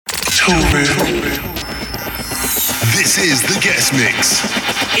Toolroom. This is the guest mix.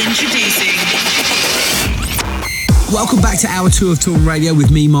 Introducing. Welcome back to Hour 2 of Toolroom Radio with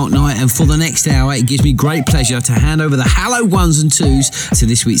me, Mark Knight, and for the next hour it gives me great pleasure to hand over the hallowed ones and twos to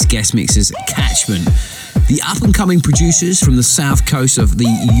this week's guest mixers, Catchment. The up-and-coming producers from the south coast of the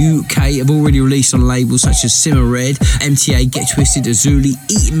UK have already released on labels such as Simmer Red, MTA, Get Twisted, Azuli,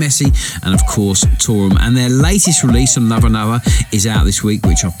 Eat Messy, and of course Toolroom. And their latest release on Love Another is out this week,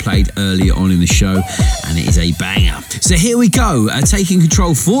 which I played earlier on in the show, and it is a banger. So here we go, taking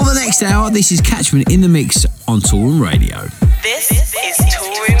control for the next hour. This is Catchment in the mix on Toolroom Radio. This is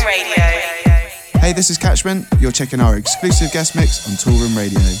Toolroom Radio. Hey, this is Catchment. You're checking our exclusive guest mix on Toolroom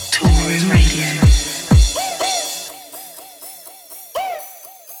Radio. Toolroom Radio.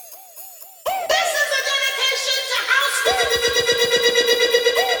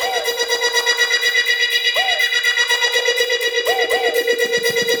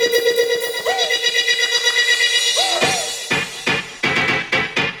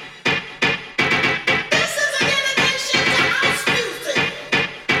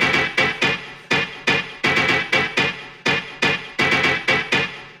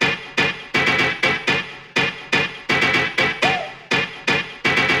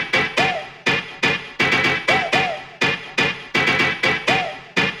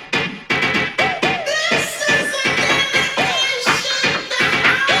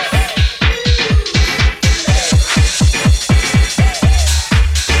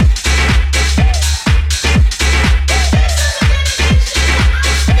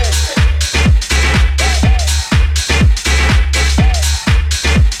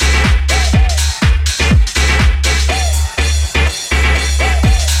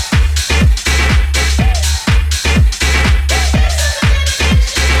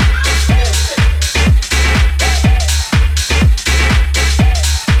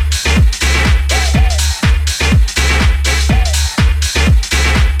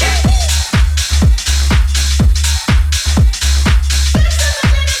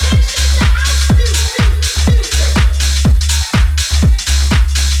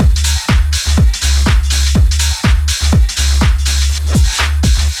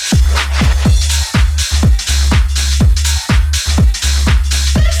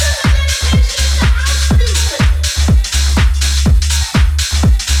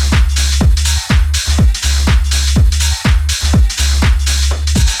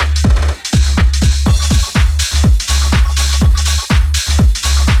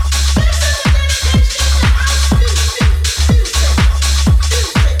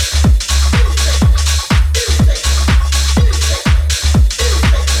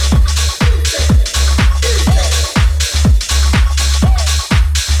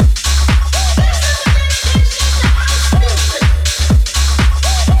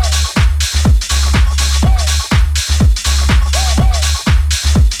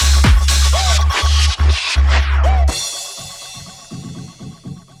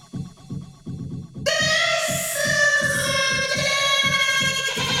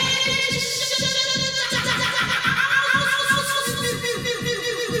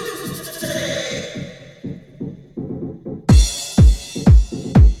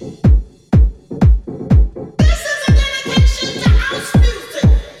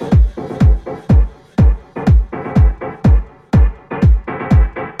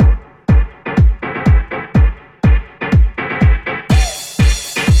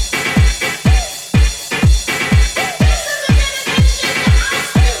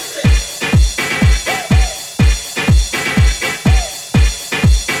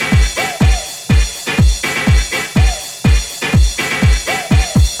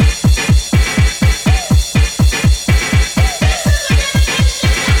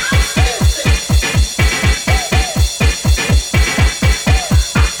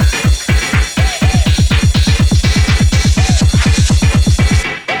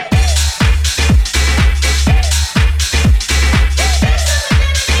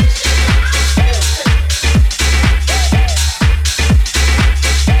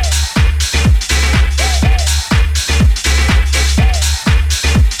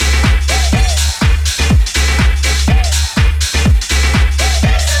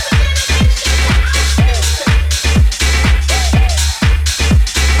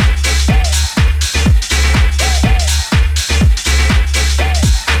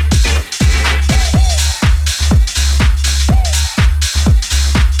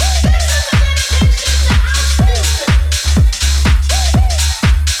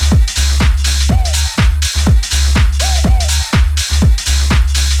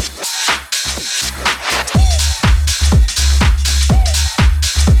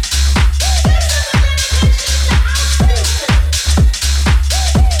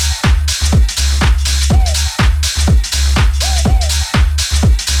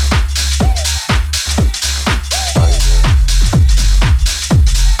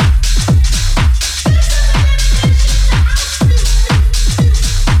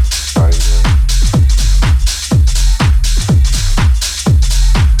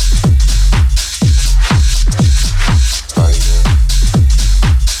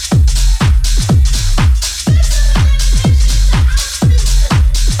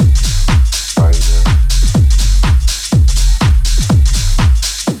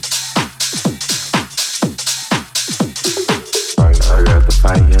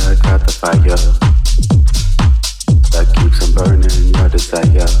 fire that keeps on burning your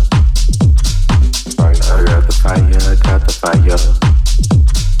desire. I got the fire, got the fire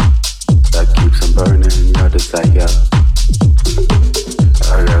that keeps on burning your desire.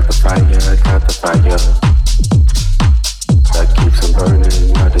 I got the fire, got the fire that keeps on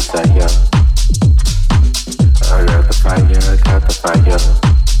burning your desire. I got the fire, got the fire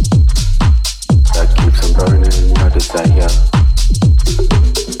that keeps on burning your desire.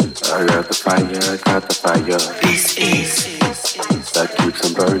 I got the fire, got the fire. This is that keeps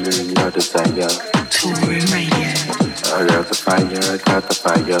on burning your desire. Toolroom Radio. I got the fire, got the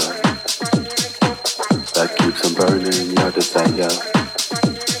fire that keeps on burning your desire.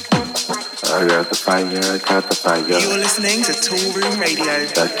 I got the fire, got the fire. You're listening to Toolroom Radio.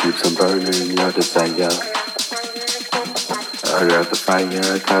 That keeps on burning your desire. I got the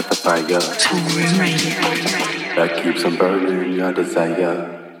fire, got the fire. Toolroom Radio. That keeps on burning your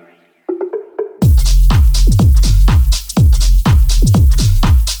desire.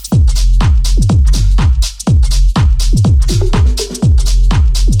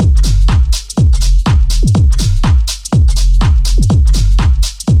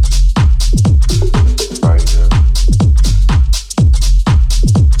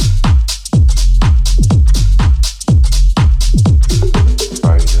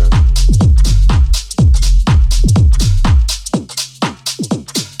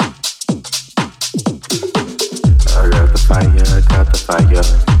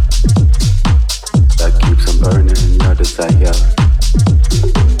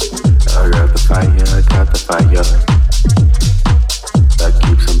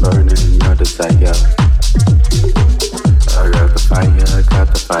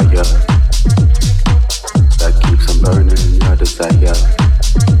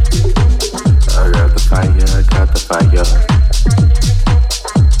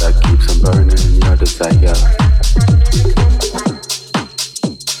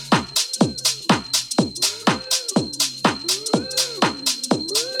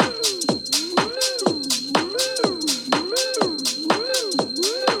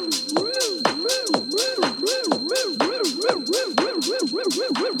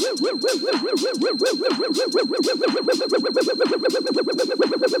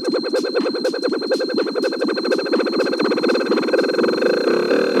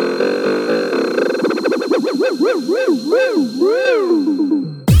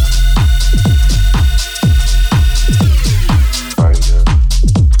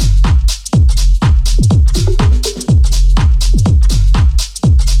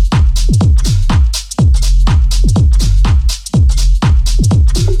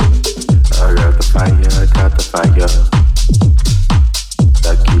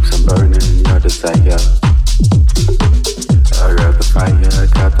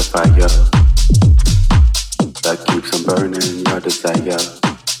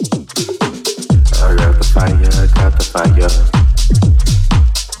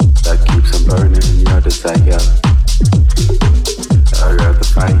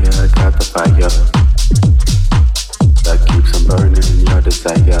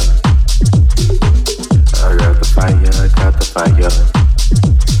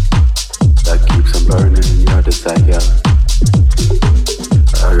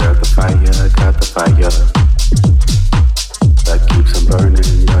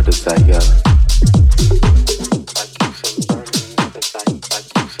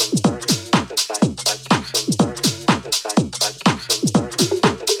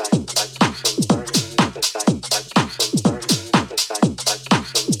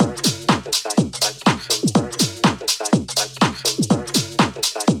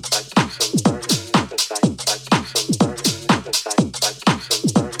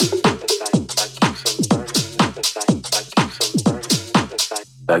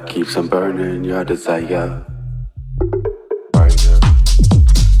 That keeps on burning your desire.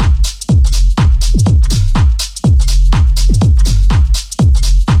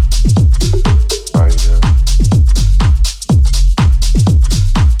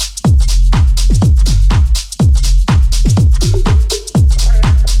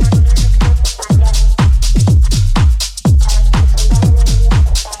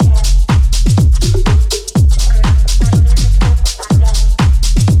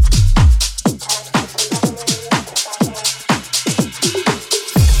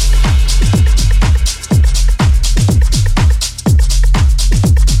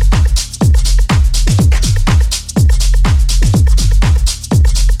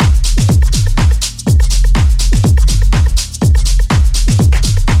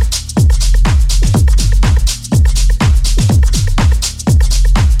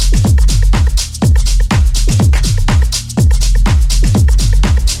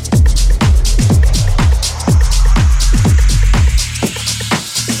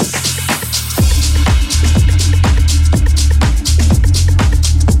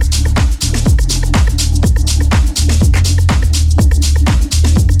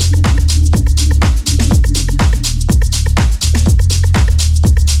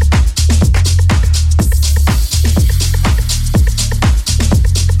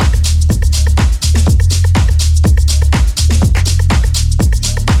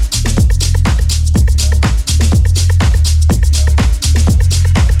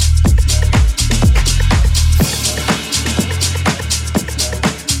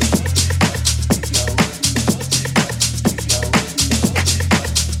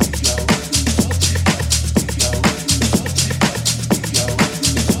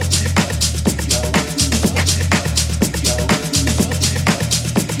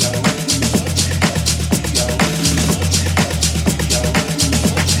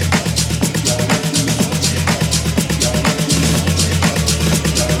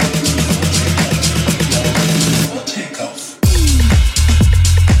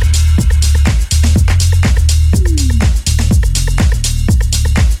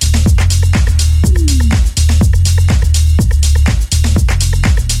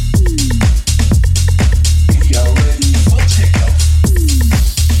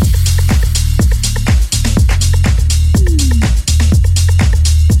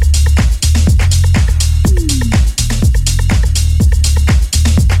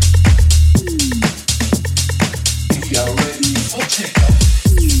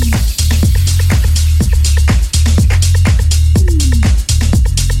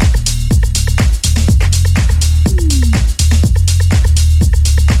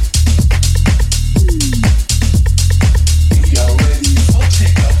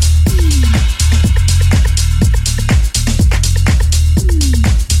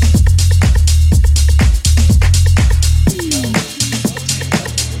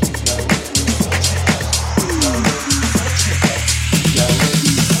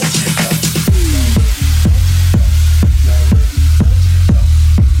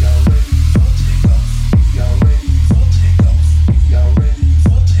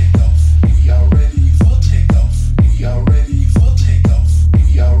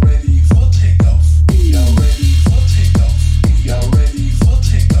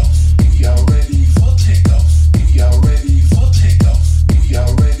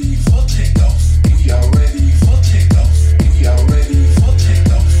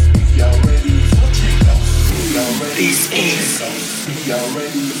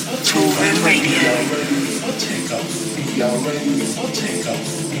 Toolroom Radio. Y'all ready for takeoff? Y'all ready for takeoff?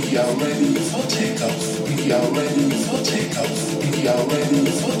 Y'all ready for takeoff? Y'all ready for takeoff? Y'all ready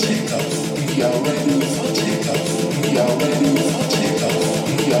for takeoff? Y'all ready for takeoff? Y'all ready for takeoff?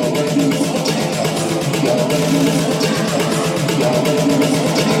 Y'all ready for takeoff? Y'all ready for takeoff? Y'all ready for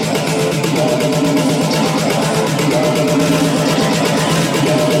takeoff? Y'all ready for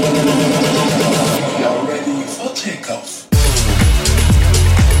takeoff? Y'all ready for takeoff?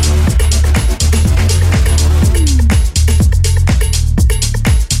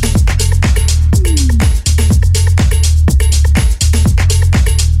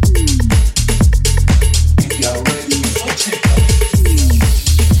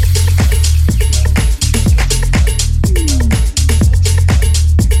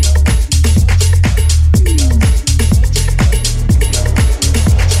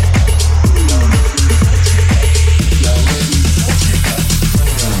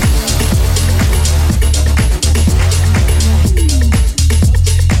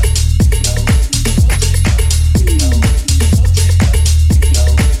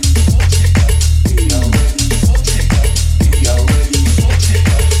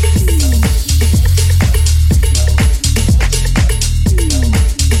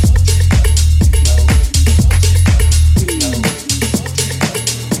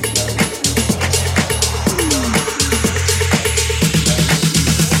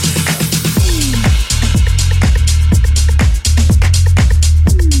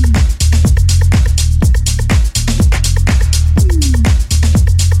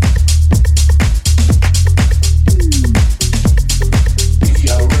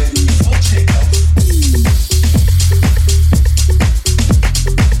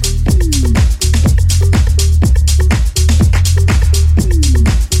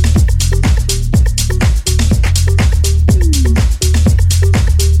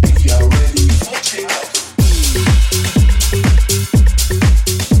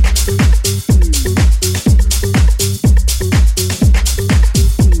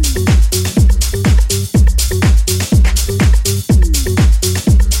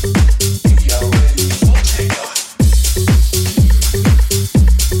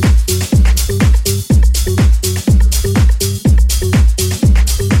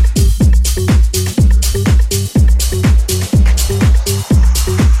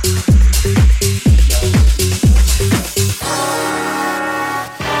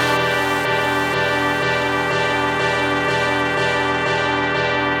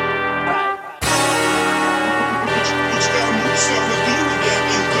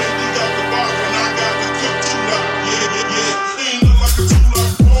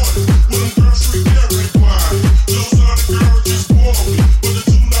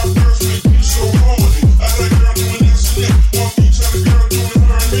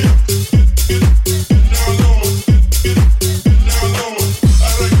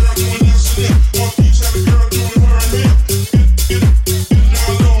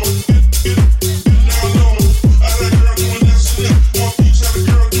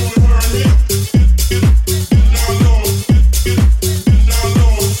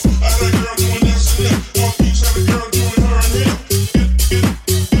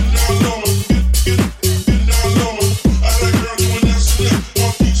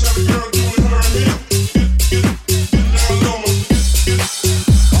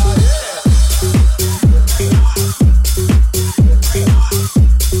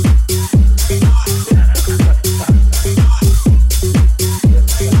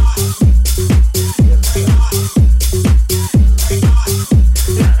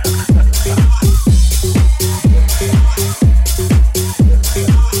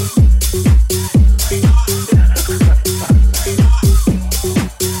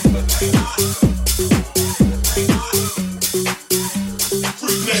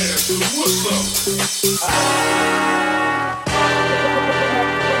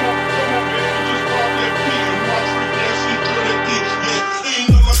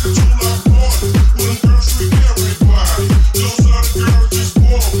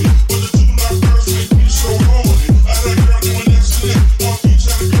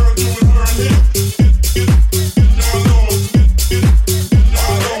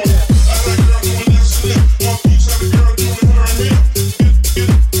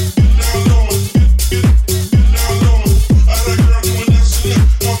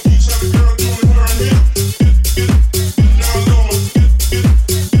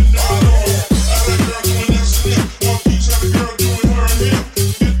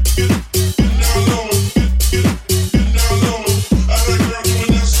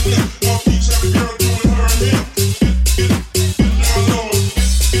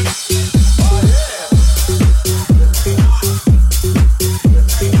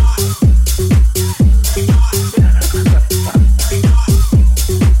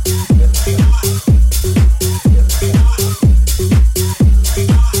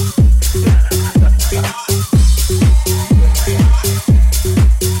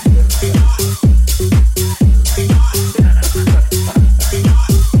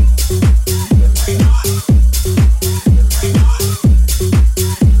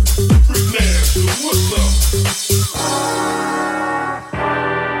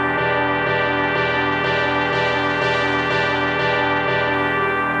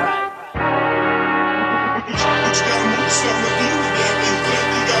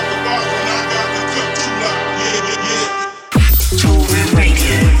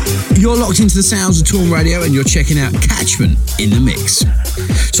 You're locked into the sounds of Toolroom Radio and you're checking out Catchment in the mix.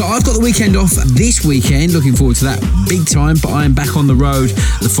 So I've got the weekend off this weekend, looking forward to that big time, but I am back on the road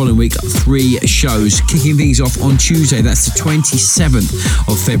the following week, 3 shows, kicking things off on Tuesday, that's the 27th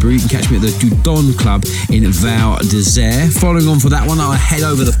of February. You can catch me at the Dudon Club in Val d'Isere. Following on for that one, I head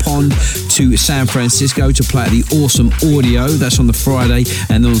over the pond to San Francisco to play at the Awesome Audio, that's on the Friday,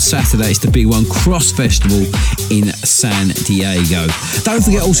 and then on Saturday it's the big one, Cross Festival in San Diego. Don't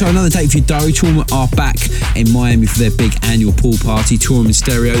forget also another date for your diary, Toolroom are back in Miami for their big annual pool party, Toolroom in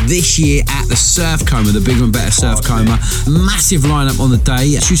Stereo, this year at the Surf Coma, the bigger and better Surf Coma. Massive lineup on the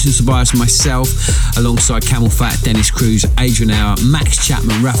day. Susan Tobias, myself, alongside Camel Fat, Dennis Cruz, Adrian Hour, Max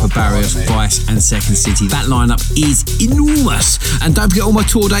Chapman, Rafa Barrios, Vice and Second City. That lineup is enormous. And don't forget all my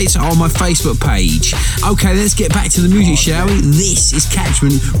tour dates are on my Facebook page. Okay, let's get back to the music, shall we? This is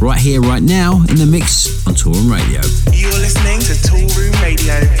Catchment right here, right now, in the mix on Toolroom Radio. You're listening to Toolroom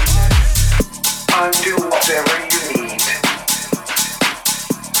Radio. I'll do whatever you need.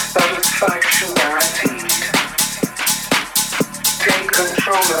 Satisfaction guaranteed. Take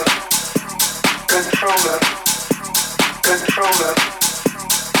control of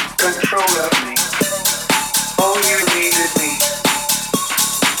me. All you need is me.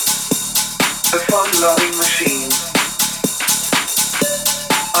 A fun-loving machine.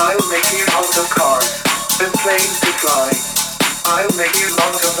 I'll make you lots of cars and planes to fly. I'll make you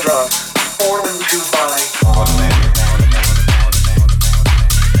lots of drugs for them to buy.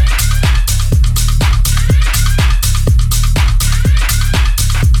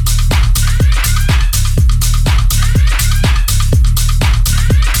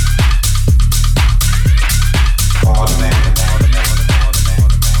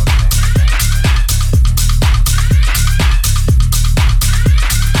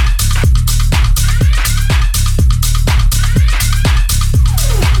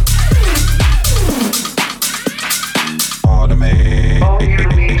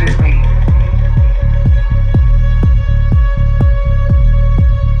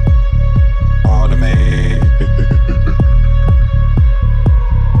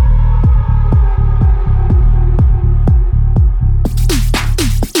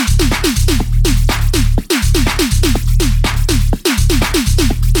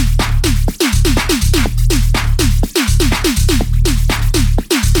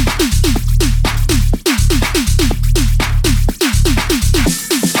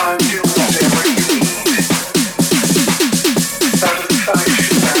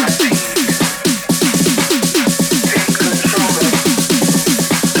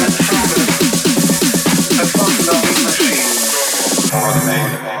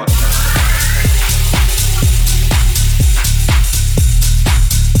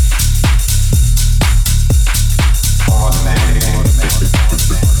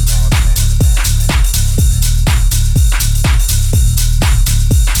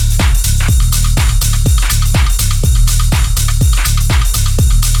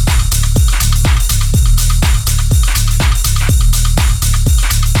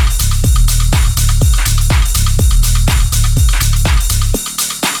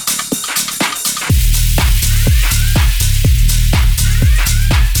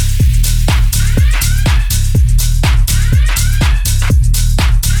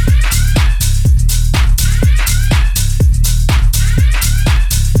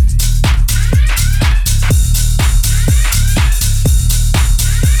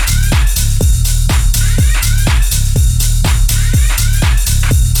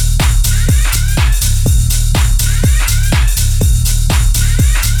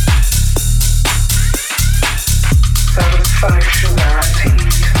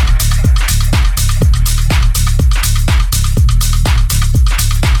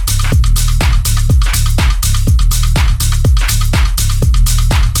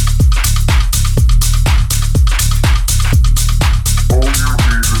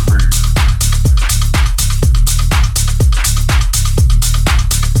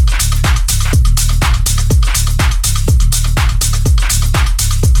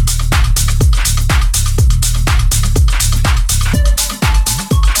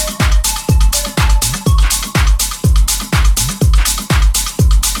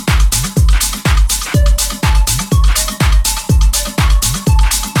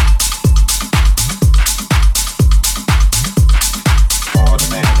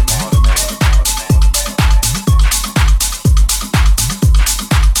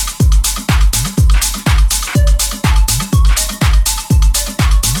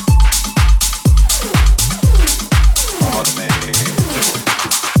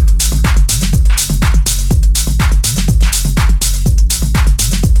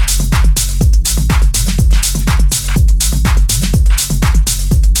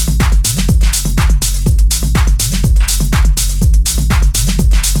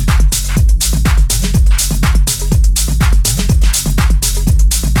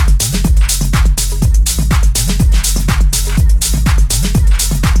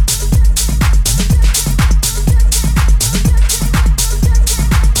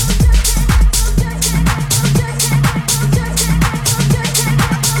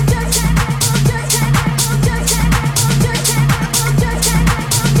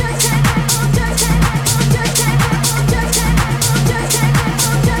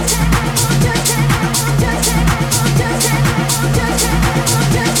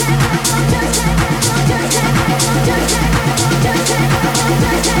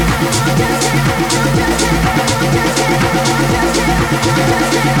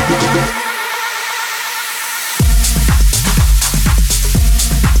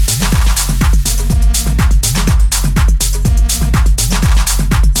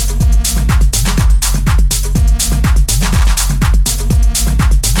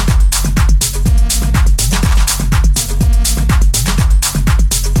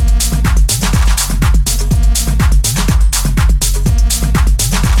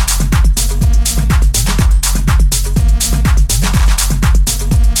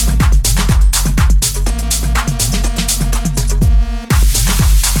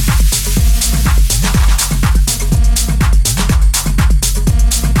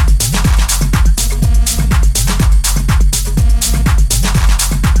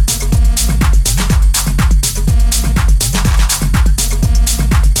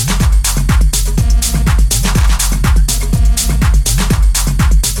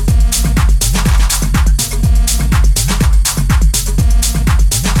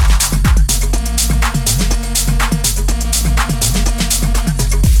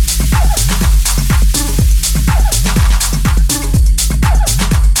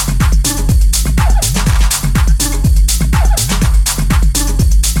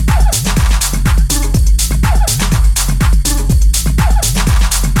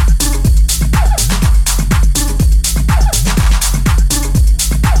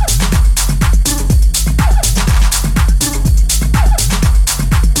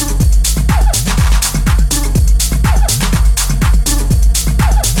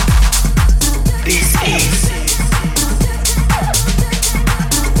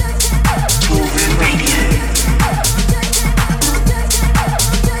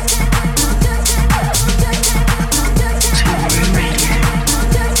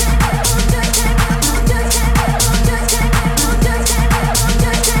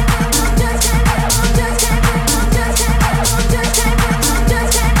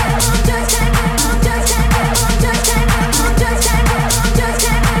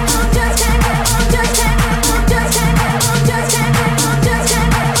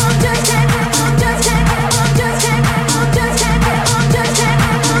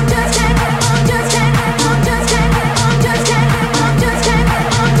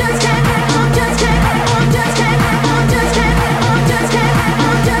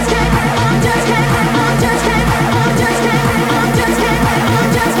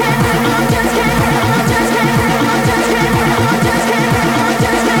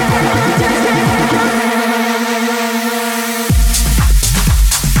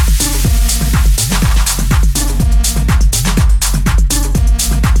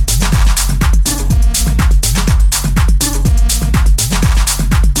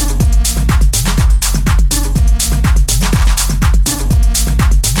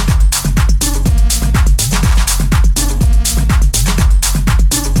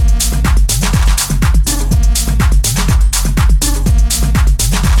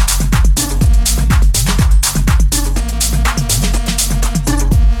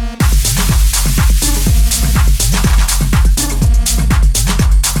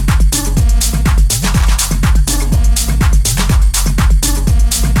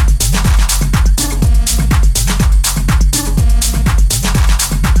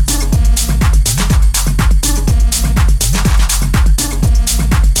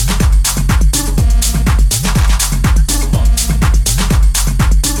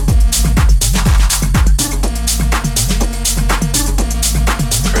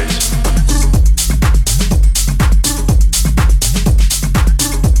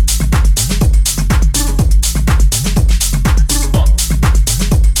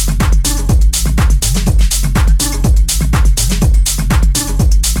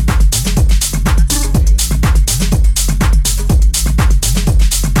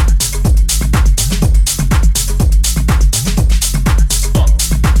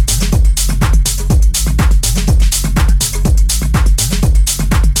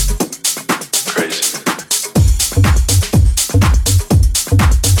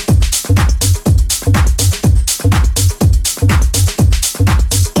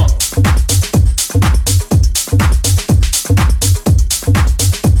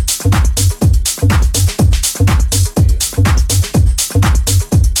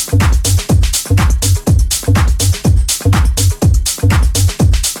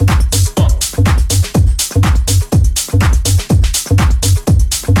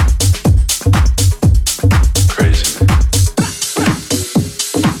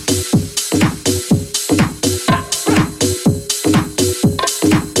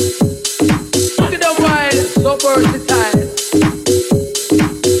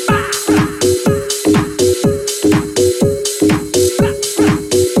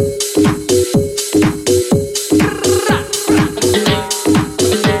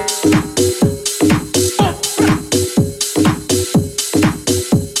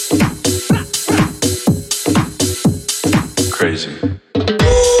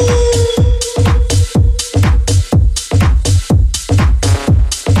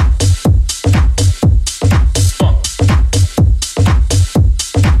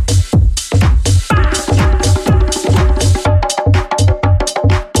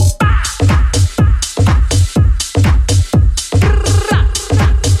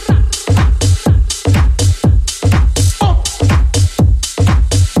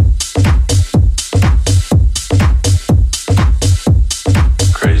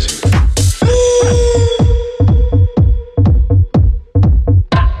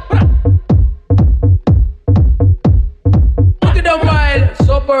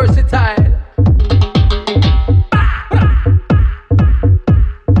 so versatile.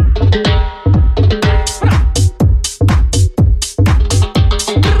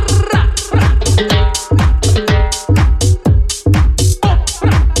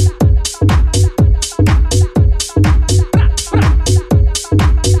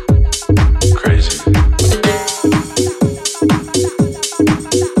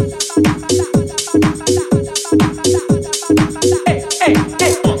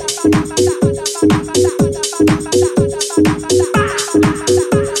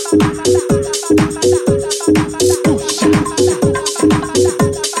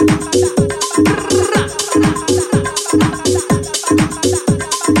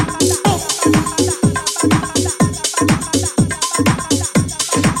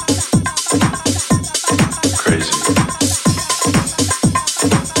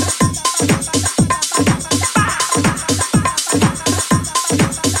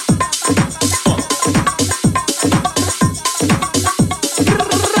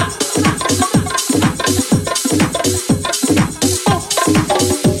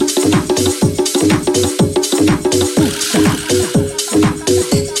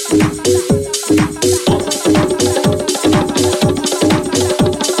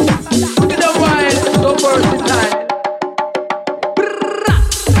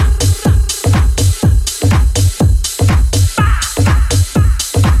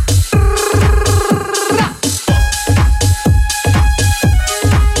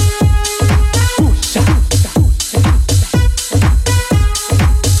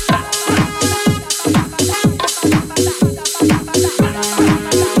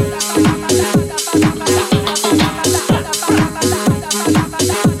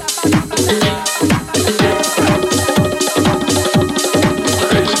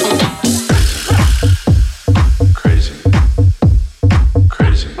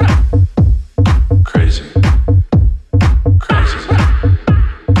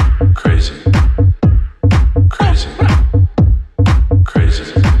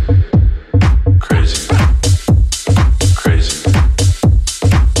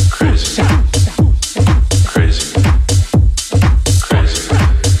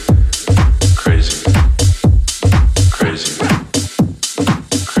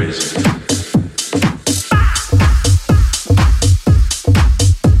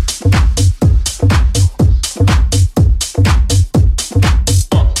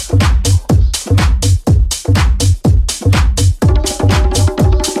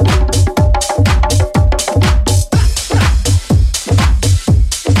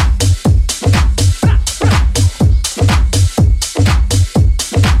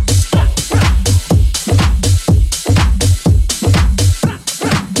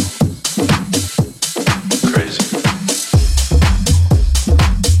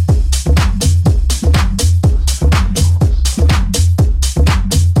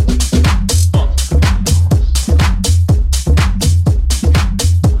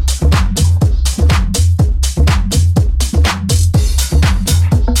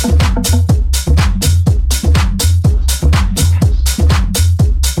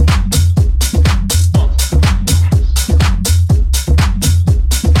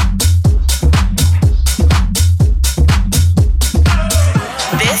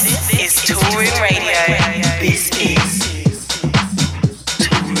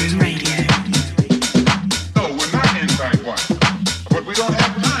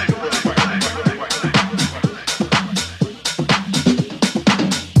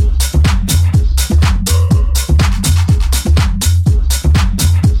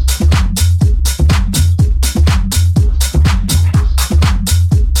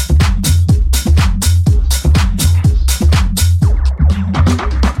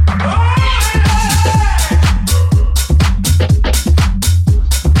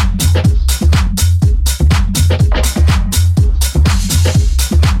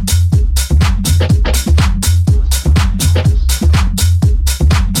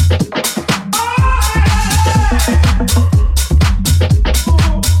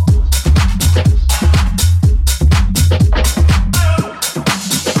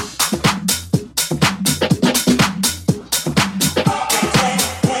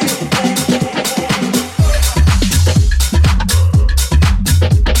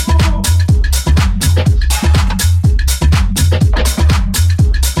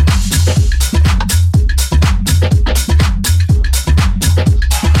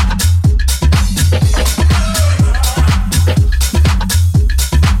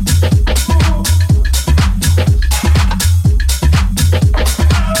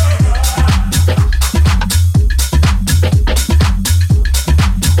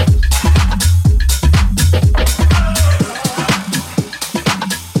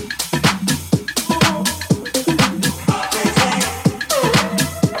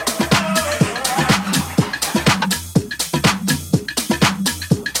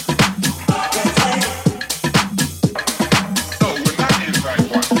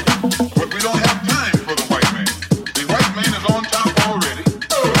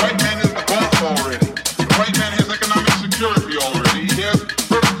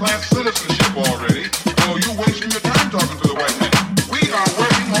 class citizenship already, so you're wasting your time talking to the white man. We are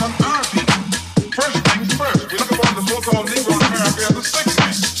working on our people. First things first, we look upon the so-called Negro in America as a sick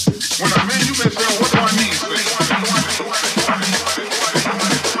man. When a man, you may say, what do I mean, sick?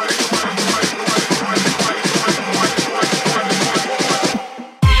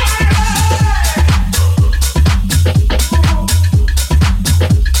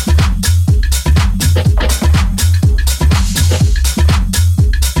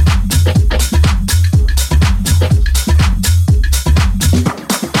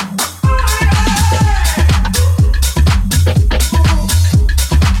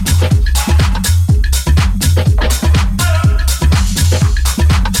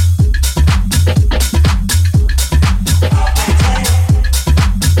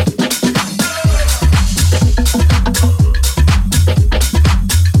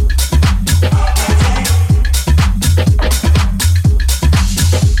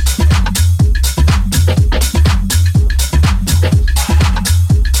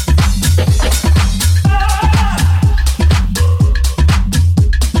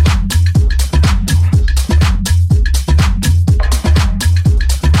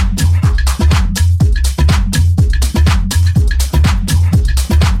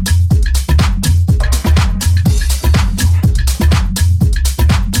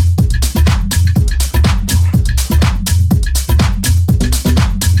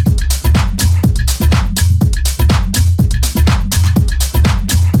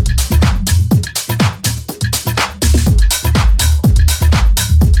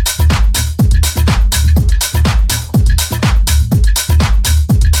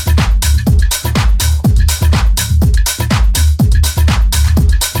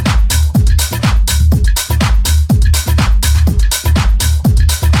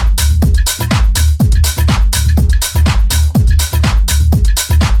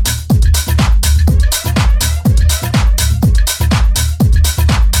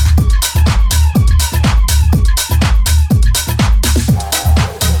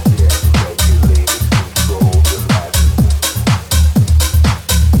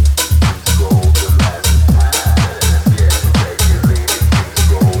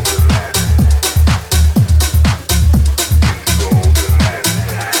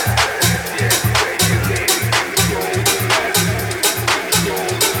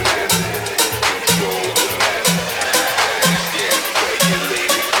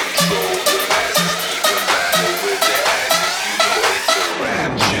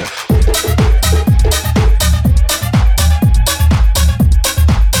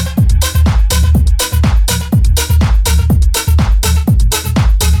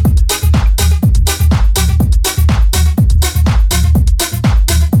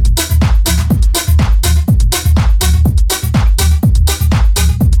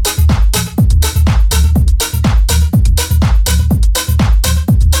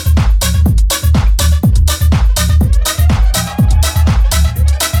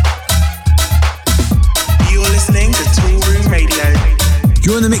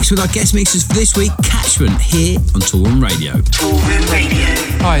 With our guest mixers for this week, Catchment, here on Toolroom Radio. Toolroom Radio.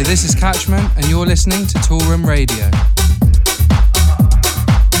 Hi, this is Catchment, and you're listening to Toolroom Radio.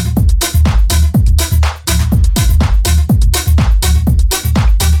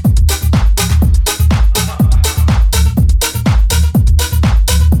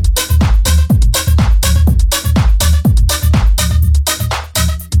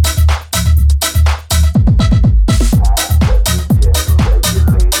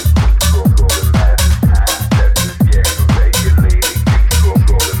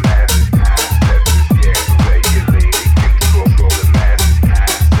 Regulating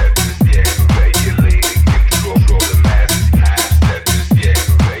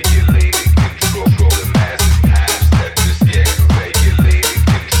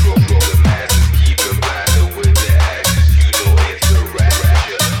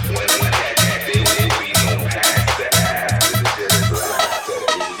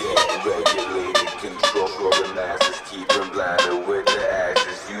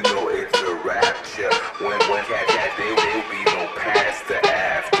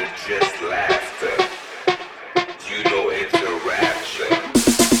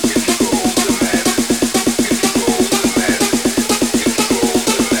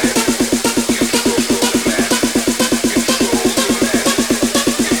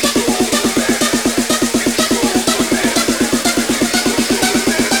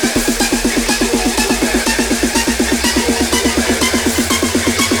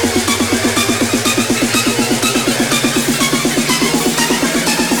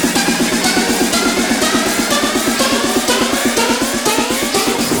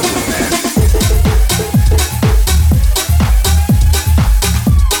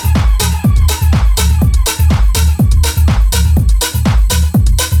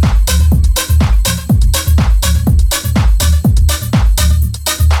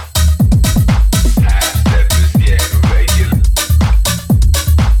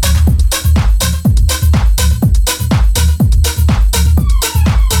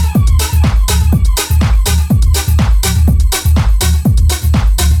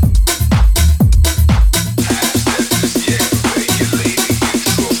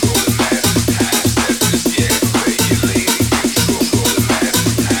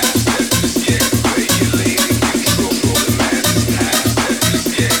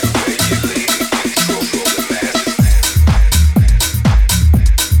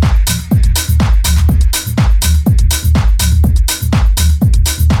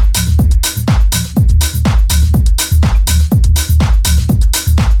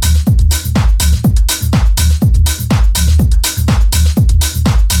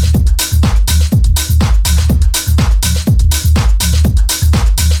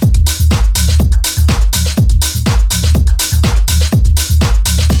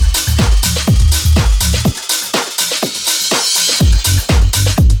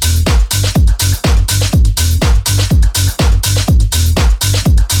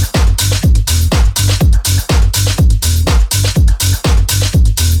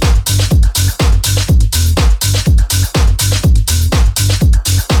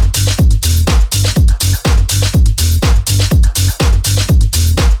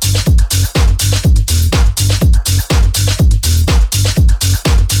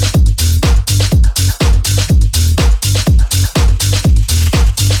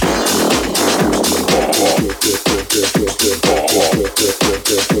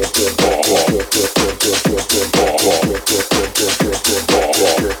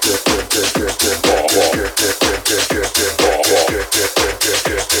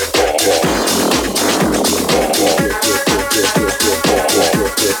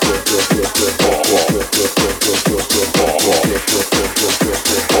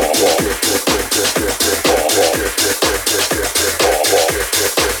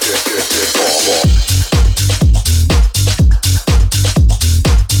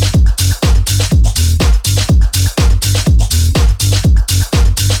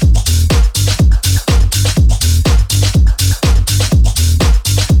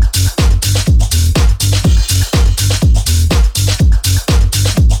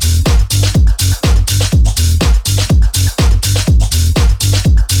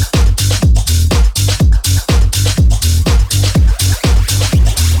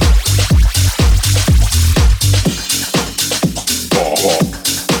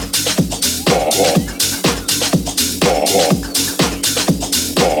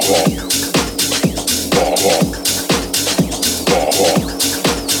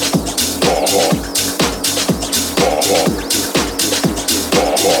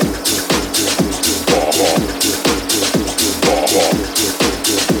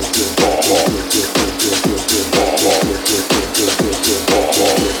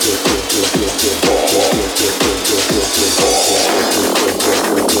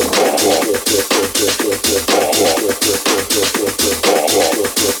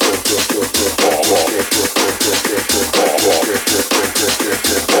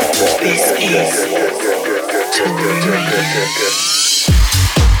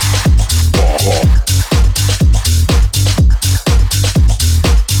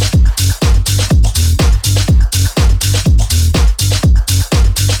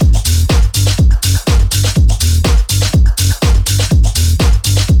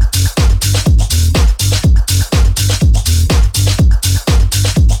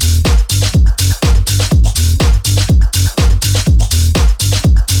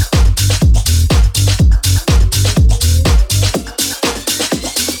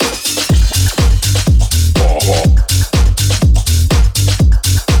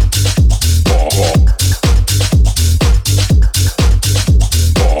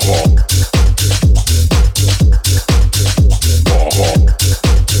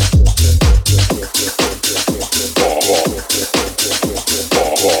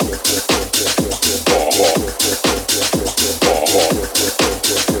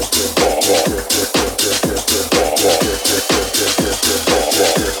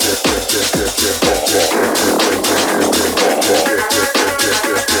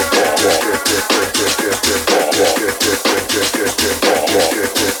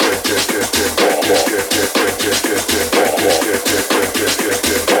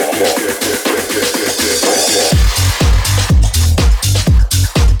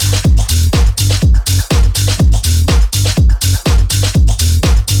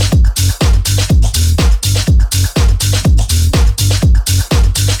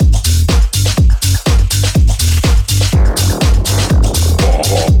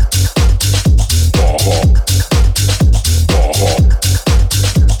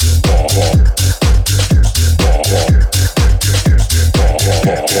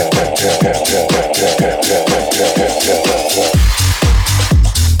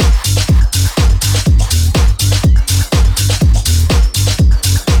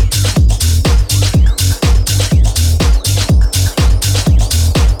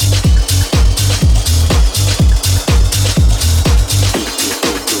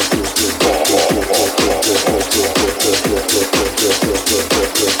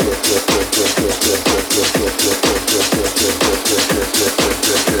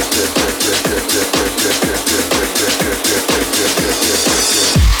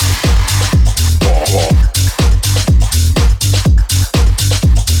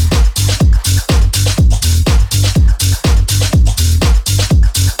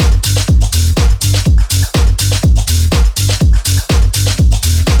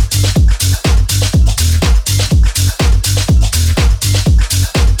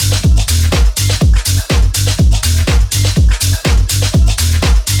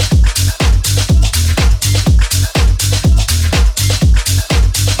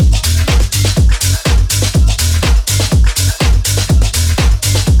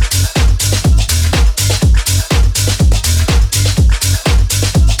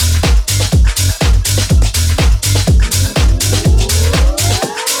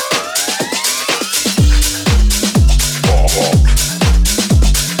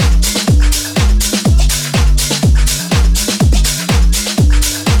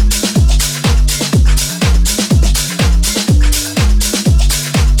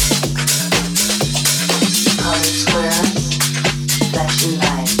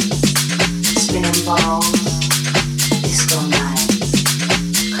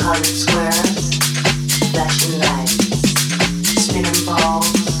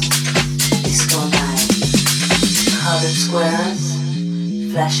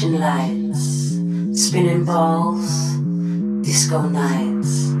flashing lights, spinning balls, disco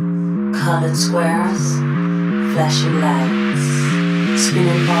nights, colored squares, flashing lights,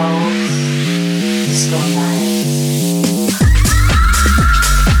 spinning balls, disco nights.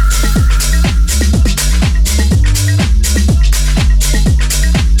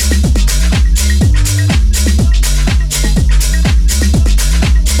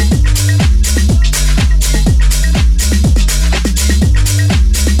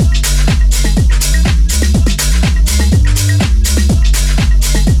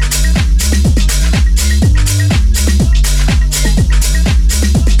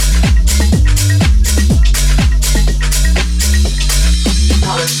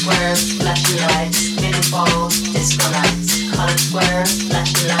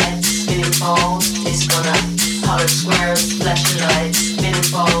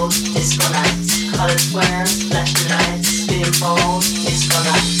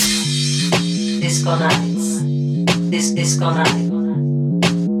 disco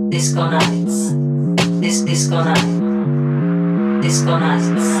night, disco nights, this disco night, disco nights,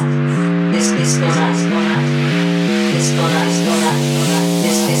 this disco nights, disco nights, disco nights,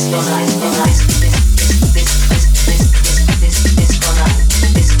 this disco nights, disco nights, this disco night,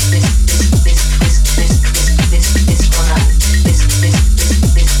 this disco night,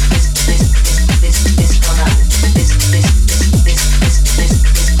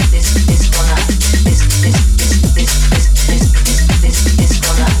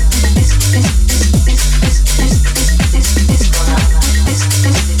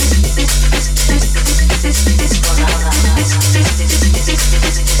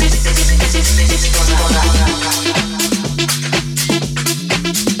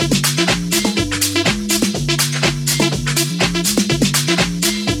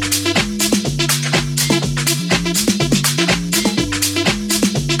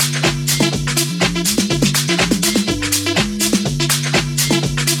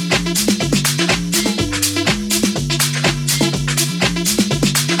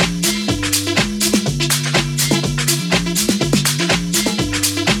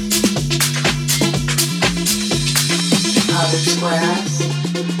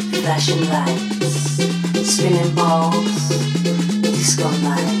 flashing lights, spinning balls, disco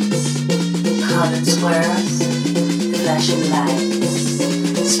lights, colored squares, flashing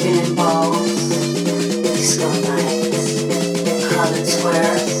lights, spinning balls, disco lights, colored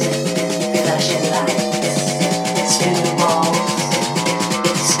squares, flashing lights, spinning balls,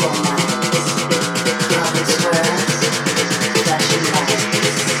 disco lights, colored squares, flashing lights,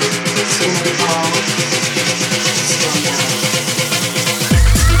 spinning balls, disco lights.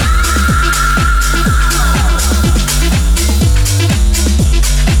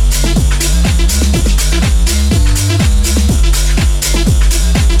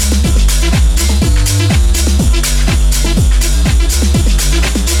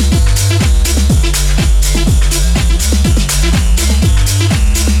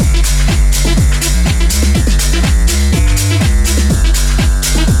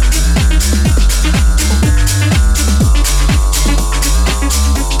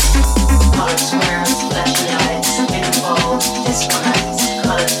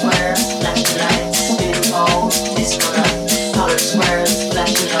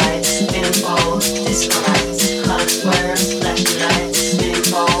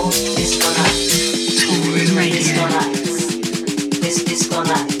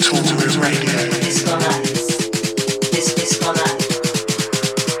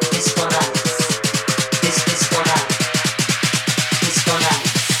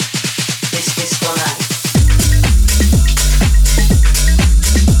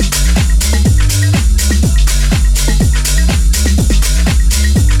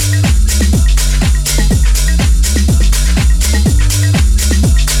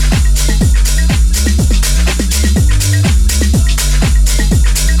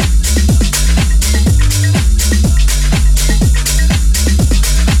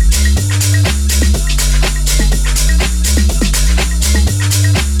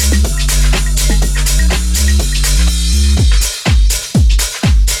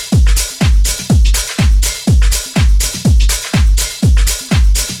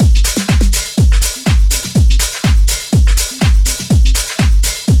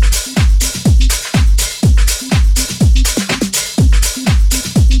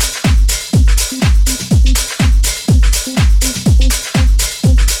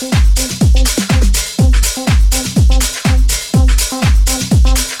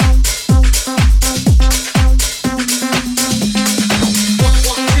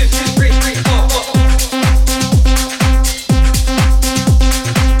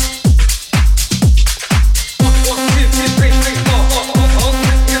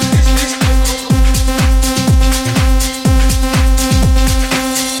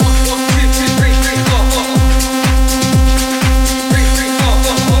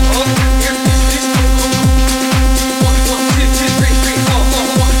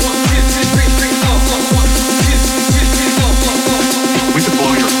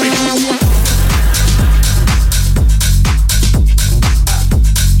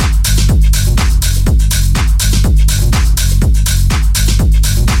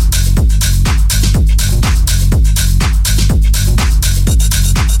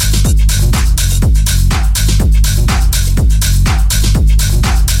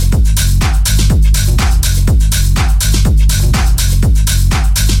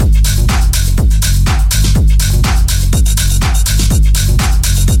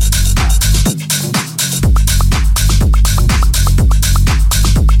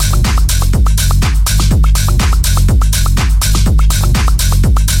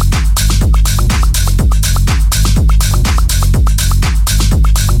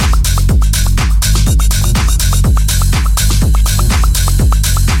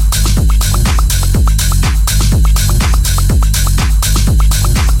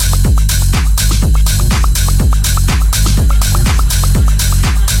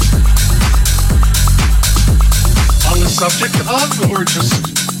 subject of or just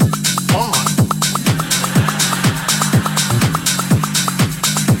on?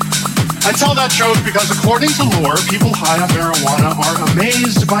 I tell that joke because according to lore, people high on marijuana are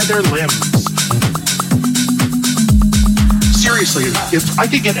amazed by their limbs. Seriously, if I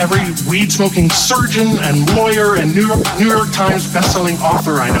could get every weed-smoking surgeon and lawyer and New York Times best-selling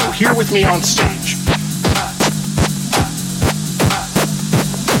author I know here with me on stage,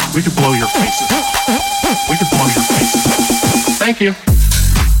 we could blow your faces. We could blow your faces. Thank you.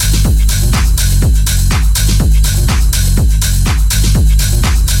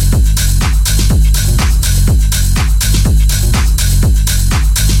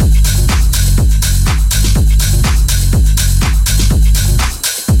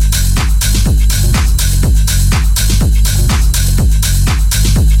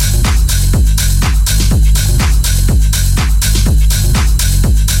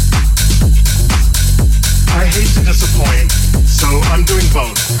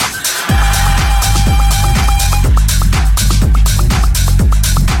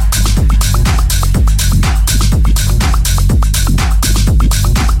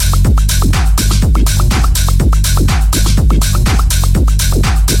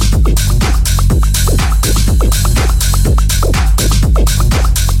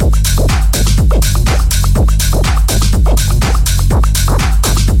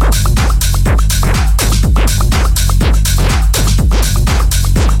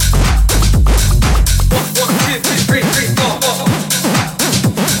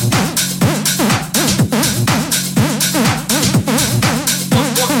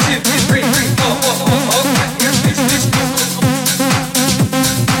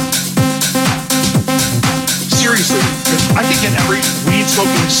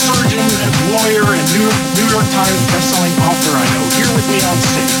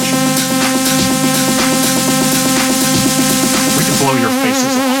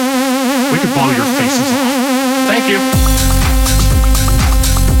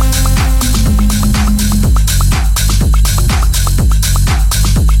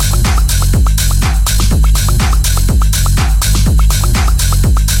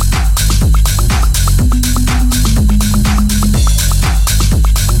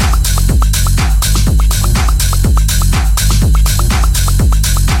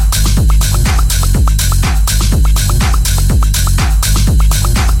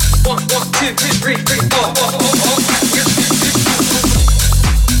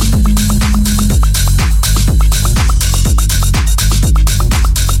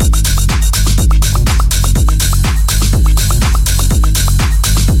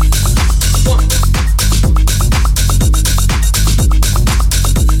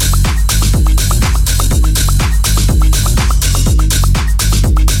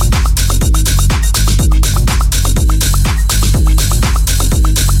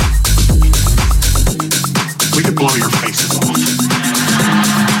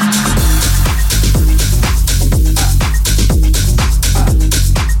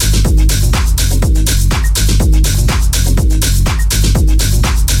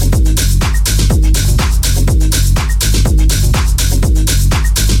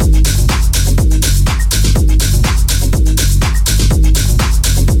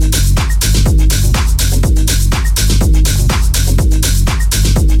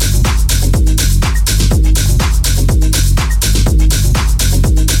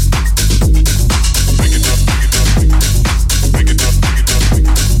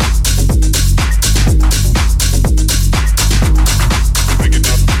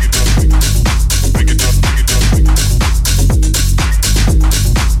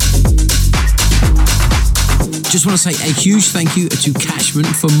 Just want to say a huge thank you to Catchment.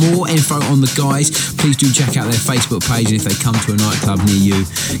 For more info on the guys, please do check out their Facebook page, and if they come to a nightclub near you,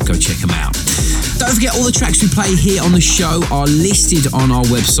 go check them out. Don't forget, all the tracks we play here on the show are listed on our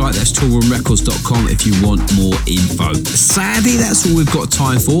website. That's toolroomrecords.com if you want more info. Sadly, that's all we've got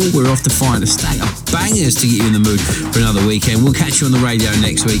time for. We're off to find a stack of bangers to get you in the mood for another weekend. We'll catch you on the radio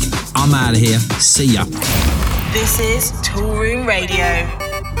next week. I'm out of here. See ya. This is Toolroom Radio.